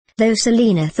Though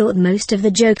Selena thought most of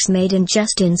the jokes made in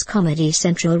Justin's Comedy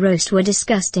Central roast were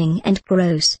disgusting and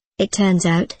gross, it turns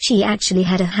out she actually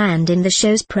had a hand in the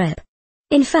show's prep.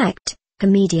 In fact,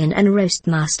 comedian and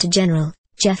roastmaster general,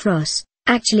 Jeff Ross,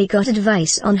 actually got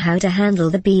advice on how to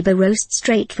handle the Bieber roast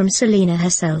straight from Selena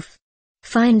herself.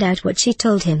 Find out what she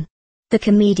told him. The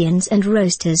comedians and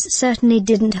roasters certainly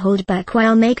didn't hold back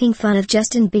while making fun of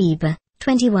Justin Bieber,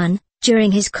 21,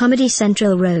 during his Comedy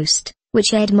Central roast,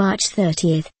 which aired March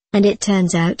 30th, and it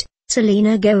turns out,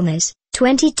 Selena Gomez,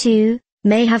 22,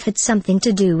 may have had something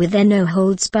to do with their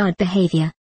no-holds-barred behavior.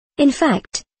 In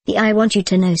fact, the I Want You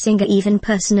to Know singer even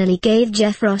personally gave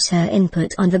Jeff Ross her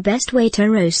input on the best way to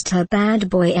roast her bad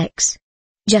boy ex.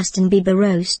 Justin Bieber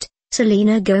roast.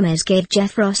 Selena Gomez gave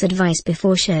Jeff Ross advice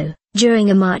before show. During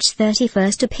a March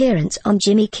 31st appearance on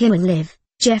Jimmy Kimmel Live,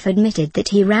 Jeff admitted that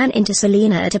he ran into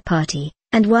Selena at a party,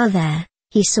 and while there,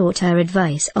 he sought her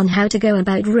advice on how to go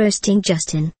about roasting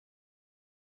Justin.